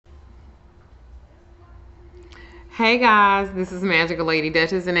Hey guys, this is Magical Lady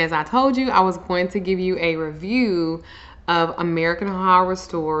Duchess, and as I told you, I was going to give you a review of American Horror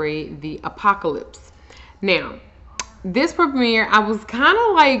Story: The Apocalypse. Now, this premiere, I was kind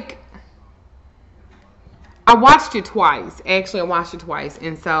of like, I watched it twice. Actually, I watched it twice,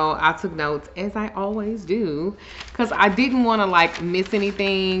 and so I took notes as I always do, because I didn't want to like miss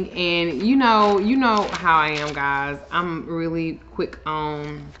anything. And you know how I am, guys. I'm really quick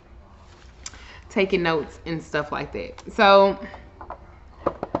on taking notes and stuff like that. So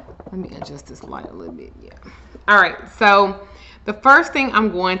let me adjust this light a little bit. Yeah. All right. So the first thing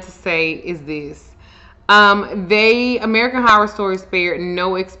I'm going to say is this. They American Horror Story spared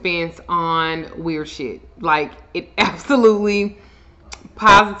no expense on weird shit. Like it absolutely,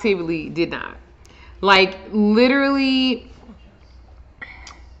 positively did not. Like literally,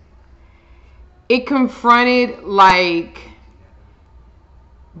 it confronted like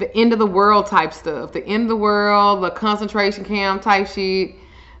the end of the world type stuff, the end of the world, the concentration camp type shit,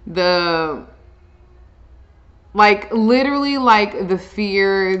 the like literally like the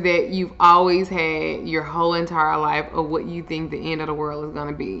fear that you've always had your whole entire life of what you think the end of the world is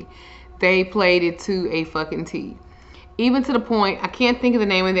gonna be. They played it to a fucking T. Even to the point, I can't think of the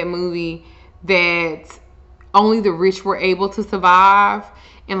name of that movie, that only the rich were able to survive,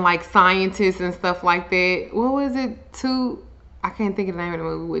 and like scientists and stuff like that. What was it? I can't think of the name of the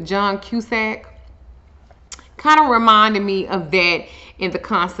movie, with John Cusack. Kind of reminded me of that, in the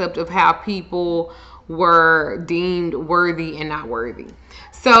concept of how people were deemed worthy and not worthy.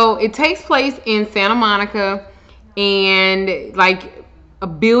 So it takes place in Santa Monica, and like a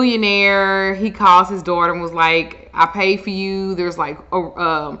billionaire, he calls his daughter and was like, I pay for you. There's like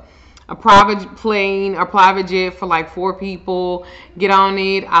a private plane, a private jet for like 4 people. Get on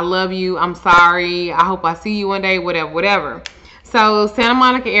it. I love you. I'm sorry. I hope I see you one day. Whatever. So Santa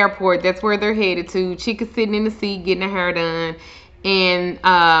Monica Airport, that's where they're headed to. Chica's sitting in the seat getting her hair done, and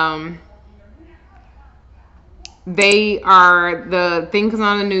the thing comes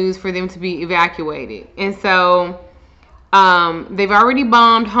on the news for them to be evacuated. And so they've already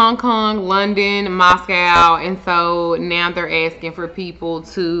bombed Hong Kong, London, Moscow, and so now they're asking for people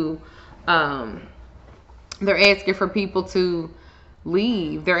to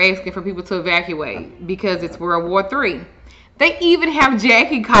leave. They're asking for people to evacuate because it's World War III. They even have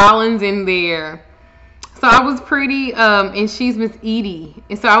Jackie Collins in there. So I was pretty, and she's Miss Edie.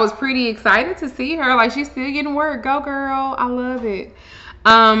 And so I was pretty excited to see her. Like, she's still getting work. Go, girl. I love it.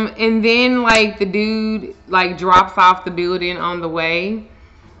 And then, like, the dude, like, drops off the building on the way.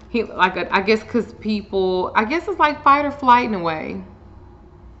 He, like, I guess because people, I guess it's like fight or flight in a way.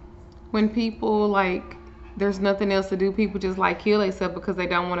 When people, like, there's nothing else to do, people just, like, kill themselves because they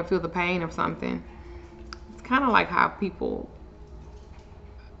don't want to feel the pain of something. Kind of like how people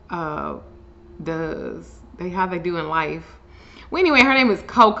how they do in life. Well, anyway, her name is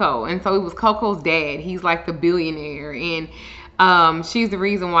Coco, and so it was Coco's dad. He's like the billionaire, and she's the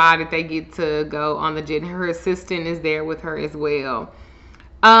reason why that they get to go on the jet. Her assistant is there with her as well.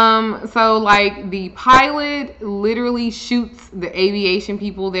 So like the pilot literally shoots the aviation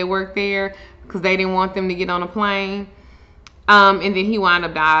people that work there because they didn't want them to get on a plane. And then he wound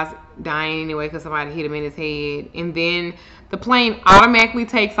up dying anyway because somebody hit him in his head. And then the plane automatically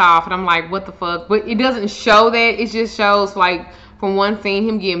takes off, and I'm like, what the fuck? But it doesn't show that. It just shows like from one scene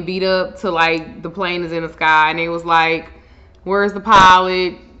him getting beat up to like the plane is in the sky, and it was like, where's the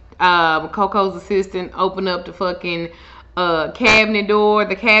pilot? Coco's assistant opened up the fucking the cabin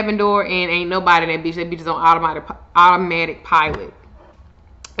door, and ain't nobody in that bitch. That bitch is on automatic pilot.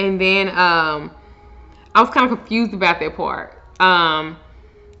 And then I was kind of confused about that part.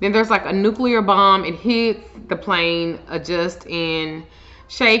 Then there's like a nuclear bomb. It hits the plane, adjust and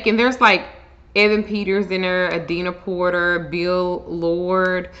shake. And there's like Evan Peters in there, Adina Porter, Bill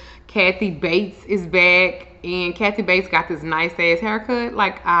Lord, Kathy Bates is back. And Kathy Bates got this nice ass haircut.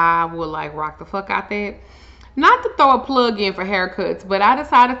 Like, I would like rock the fuck out that. Not to throw a plug in for haircuts, but I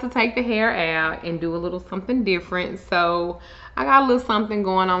decided to take the hair out and do a little something different. So I got a little something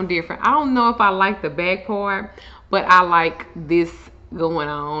going on different. I don't know if I like the back part, but I like this going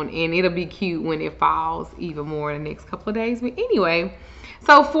on, and it'll be cute when it falls even more in the next couple of days. But anyway,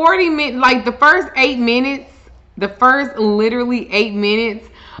 so 40 minutes, like the first 8 minutes, the first literally 8 minutes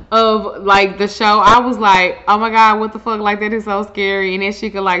of like the show, I was like, oh my god, what the fuck, like that is so scary, and that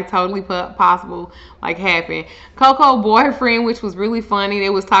shit could like totally possible like happen. Coco boyfriend, which was really funny, they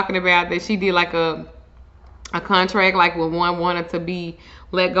was talking about that she did like a contract, like when one wanted to be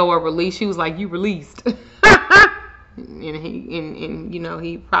let go or released, she was like, you released. And you know,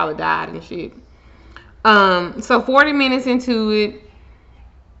 he probably died and shit. So 40 minutes into it,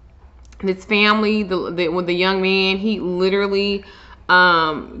 this family, with the young man, he literally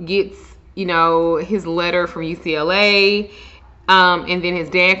gets, his letter from UCLA. And then his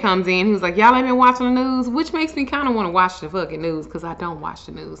dad comes in. He was like, y'all ain't been watching the news, which makes me kind of want to watch the fucking news because I don't watch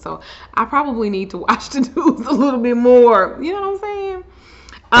the news. So I probably need to watch the news a little bit more. You know what I'm saying?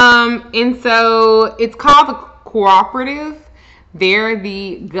 And so it's called the cooperative. They're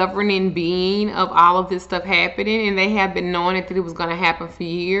the governing being of all of this stuff happening, and they have been knowing that it was going to happen for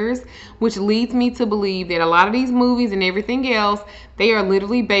years, which leads me to believe that a lot of these movies and everything else, they are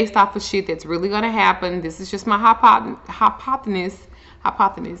literally based off of shit that's really going to happen. This is just my hypothesis,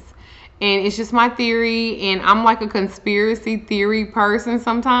 and it's just my theory, and I'm like a conspiracy theory person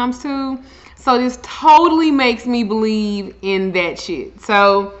sometimes too. So this totally makes me believe in that shit.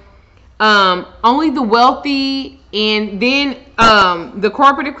 So only the wealthy, and then the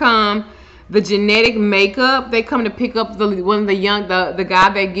corporative come, the genetic makeup, they come to pick up the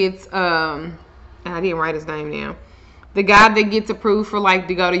guy that gets I didn't write his name down. The guy that gets approved for like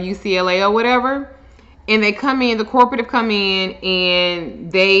to go to UCLA or whatever. And they come in, the corporative come in,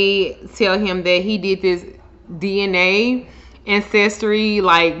 and they tell him that he did this DNA ancestry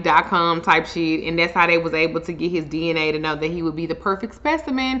like .com type shit, and that's how they was able to get his DNA to know that he would be the perfect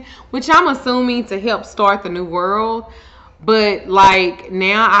specimen, which I'm assuming to help start the new world. But like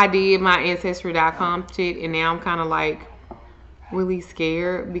now I did my ancestry.com shit, and now I'm kind of like really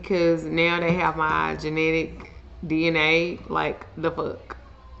scared because now they have my genetic DNA, like the fuck.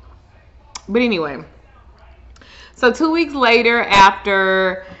 But anyway, so 2 weeks later,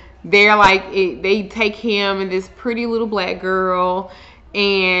 after they're like, they take him and this pretty little black girl,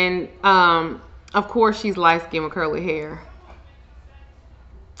 and of course she's light skinned with curly hair.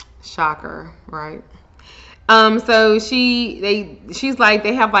 Shocker, right? So she's like,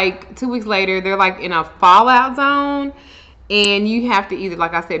 they have like 2 weeks later, they're like in a fallout zone, and you have to either,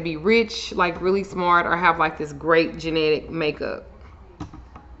 like I said, be rich, like really smart, or have like this great genetic makeup.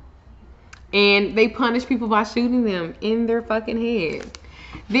 And they punish people by shooting them in their fucking head.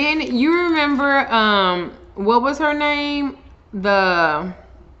 Then you remember, what was her name? On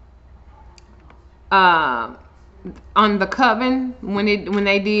the Coven, when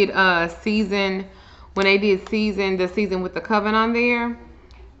they did the season with the Coven on there,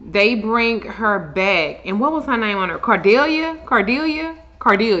 they bring her back. And what was her name on her? Cordelia.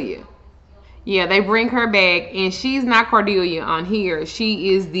 Yeah, they bring her back, and she's not Cordelia on here.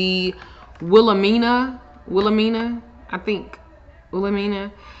 She is the Wilhelmina, I think.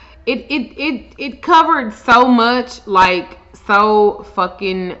 Wilhelmina. It covered so much, like so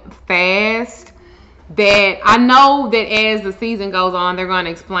fucking fast, that I know that as the season goes on, they're going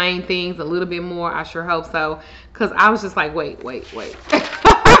to explain things a little bit more. I sure hope so, because I was just like, wait.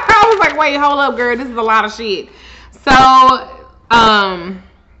 I was like, wait, hold up, girl, this is a lot of shit. So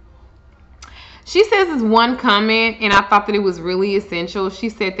she says this one comment, and I thought that it was really essential. She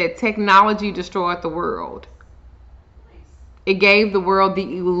said that technology destroyed the world. It gave the world the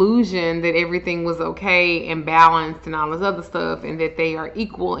illusion that everything was okay and balanced and all this other stuff, and that they are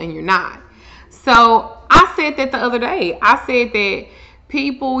equal, and you're not. So I said that the other day. I said that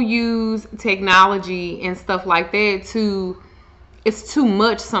people use technology and stuff like that it's too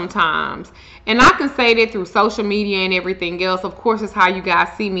much sometimes. And I can say that through social media and everything else. Of course, it's how you guys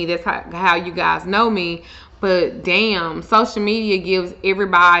see me. That's how you guys know me. But damn, social media gives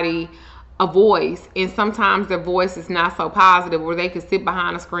everybody a voice, and sometimes their voice is not so positive, where they can sit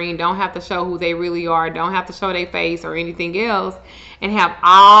behind a screen, don't have to show who they really are, don't have to show their face or anything else, and have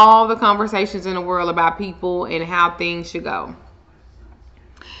all the conversations in the world about people and how things should go.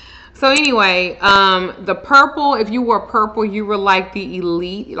 So anyway, the purple, if you wore purple, you were like the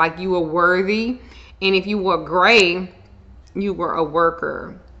elite, like you were worthy. And if you wore gray, you were a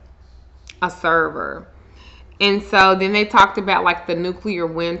worker, a server. And so then they talked about like the nuclear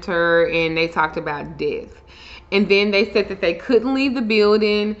winter, and they talked about death. And then they said that they couldn't leave the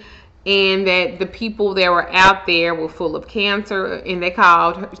building, and that the people that were out there were full of cancer. And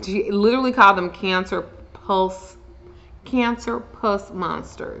she literally called them cancer pus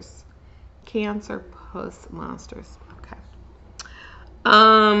monsters. Cancer pus monsters. Okay.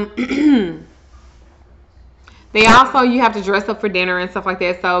 They also, you have to dress up for dinner and stuff like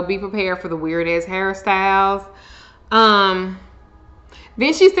that, so be prepared for the weird ass hairstyles.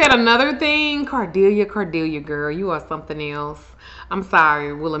 Then she said another thing. Cordelia, girl, you are something else. I'm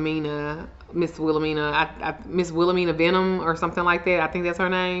sorry, Miss Wilhelmina Venom or something like that. I think that's her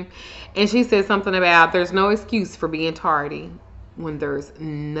name. And she said something about there's no excuse for being tardy when there's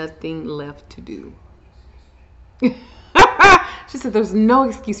nothing left to do. She said there's no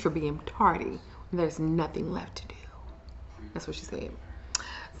excuse for being tardy when there's nothing left to do. That's what she said.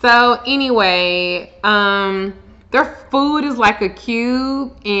 So anyway, their food is like a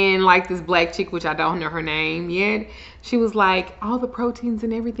cube, and like this black chick, which I don't know her name yet, she was like, all the proteins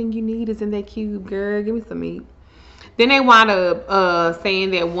and everything you need is in that cube, girl. Give me some meat. Then they wound up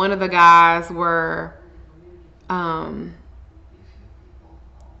saying that one of the guys were um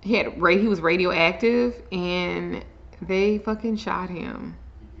he was radioactive, and they fucking shot him.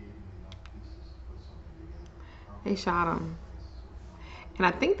 They shot him. And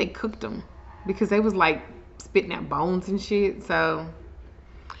I think they cooked him because they was like spitting out bones and shit. So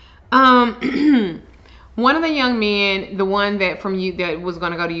one of the young men, the one that from you that was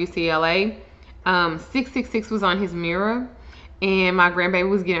going to go to UCLA, 666 was on his mirror, and my grandbaby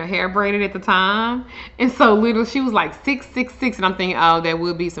was getting her hair braided at the time, and so little she was like 666, and I'm thinking, oh, there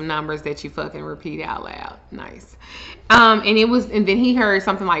will be some numbers that you fucking repeat out loud. Nice. And then he heard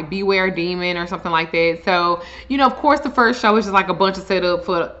something like "Beware Demon" or something like that. So of course, the first show is just like a bunch of setup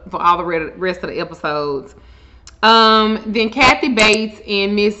for all the rest of the episodes. Then Kathy Bates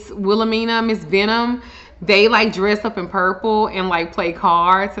and Miss Wilhelmina, Miss Venom, they like dress up in purple and like play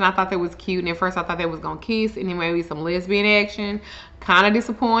cards, and I thought that was cute. And at first I thought they was gonna kiss and then maybe some lesbian action. Kind of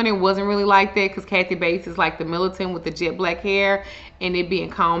disappointed. Wasn't really like that because Kathy Bates is like the militant with the jet black hair and it being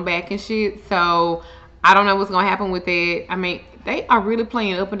combed back and shit. So I don't know what's gonna happen with it. I mean, they are really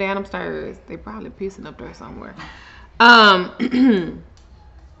playing up and down them stairs. They probably pissing up there somewhere. I'm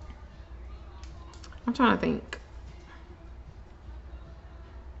trying to think.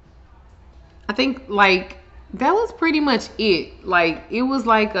 I think like that was pretty much it. Like it was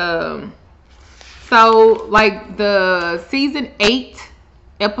like so like the season 8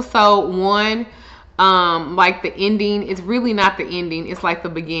 episode 1, like the ending, it's really not the ending, it's like the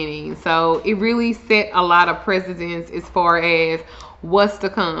beginning. So it really set a lot of precedents as far as what's to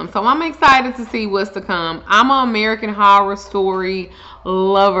come. So I'm excited to see what's to come. I'm an American Horror Story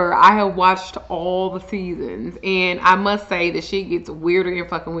lover. I have watched all the seasons, and I must say the shit gets weirder and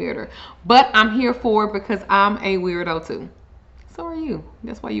fucking weirder. But I'm here for it because I'm a weirdo too. So are you.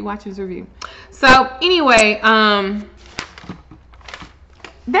 That's why you watch this review. So anyway,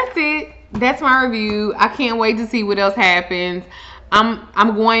 that's it. That's my review. I can't wait to see what else happens.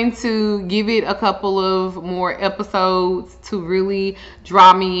 I'm going to give it a couple of more episodes to really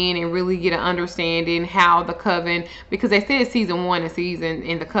draw me in and really get an understanding how the Coven, because they said season 1 is season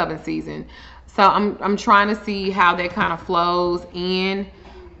in the Coven season. So I'm trying to see how that kind of flows in,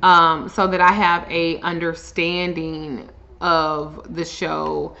 so that I have a understanding of the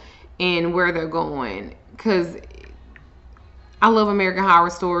show and where they're going, because I love American Horror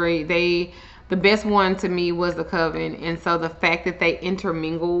Story. The best one to me was the Coven, and so the fact that they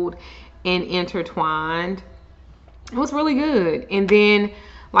intermingled and intertwined, it was really good. And then,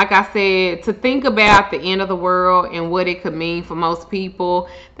 like I said, to think about the end of the world and what it could mean for most people,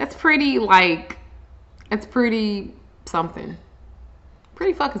 that's pretty something.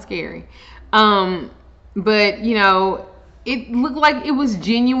 Pretty fucking scary. But it looked like it was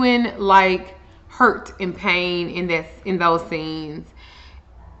genuine, like hurt and pain in those scenes.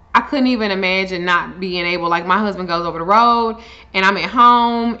 I couldn't even imagine not being able, like my husband goes over the road and I'm at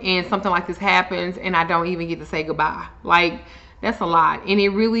home and something like this happens and I don't even get to say goodbye. Like, that's a lot. And it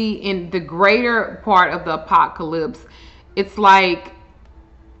really, in the greater part of the apocalypse, it's like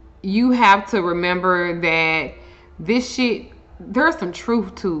you have to remember that this shit, there's some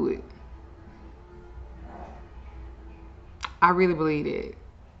truth to it. I really believe it.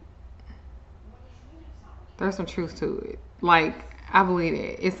 There's some truth to it. Like, I believe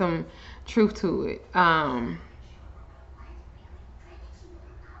it. It's some truth to it.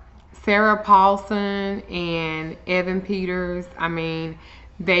 Sarah Paulson and Evan Peters, I mean,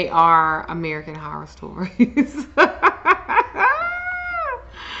 they are American Horror Stories.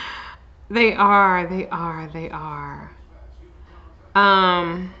 They are.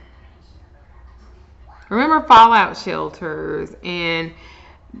 Remember Fallout Shelters, and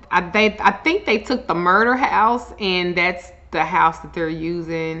I think they took the murder house, and that's the house that they're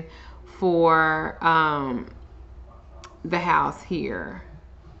using for the house here.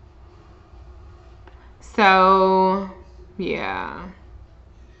 So yeah,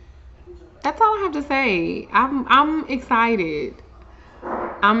 that's all I have to say. I'm excited.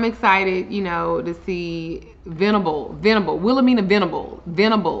 I'm excited, to see Wilhelmina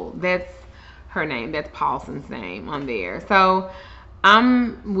Venable. That's her name. That's Paulson's name on there. So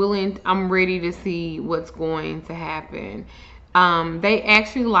I'm ready to see what's going to happen. They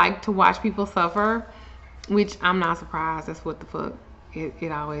actually like to watch people suffer, which I'm not surprised. That's what the fuck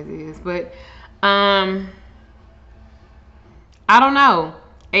it always is. But I don't know.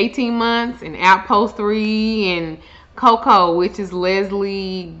 18 months and Outpost 3 and Coco, which is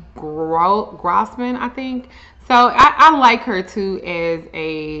Leslie Grossman, I think. So I like her too as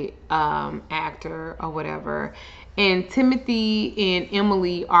a actor or whatever. And Timothy and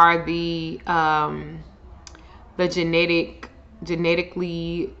Emily are the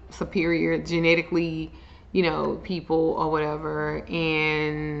genetically superior, genetically, people or whatever.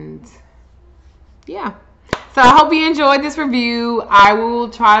 And yeah. So I hope you enjoyed this review. I will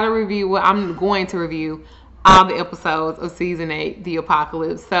try to review I'm going to review all the episodes of season 8, The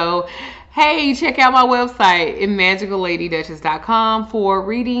Apocalypse. So, hey, check out my website at magicalladyduchess.com for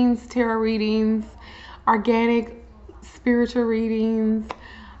readings, tarot readings, organic spiritual readings.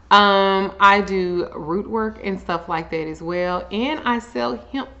 I do root work and stuff like that as well. And I sell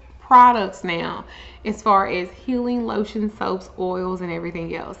hemp products now as far as healing lotions, soaps, oils, and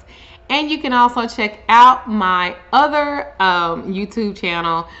everything else. And you can also check out my other YouTube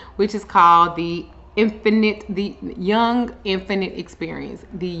channel, which is called The Young Infinite Experience.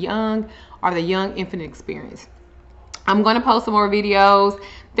 The Young Infinite Experience. I'm going to post some more videos.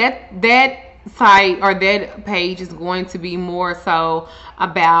 That site or that page is going to be more so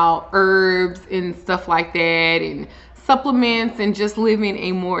about herbs and stuff like that, and supplements, and just living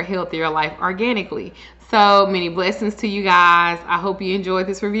a more healthier life organically. So many blessings to you guys. I hope you enjoyed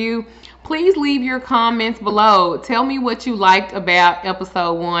this review. Please leave your comments below. Tell me what you liked about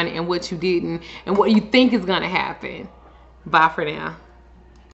episode 1 and what you didn't, and what you think is going to happen. Bye for now.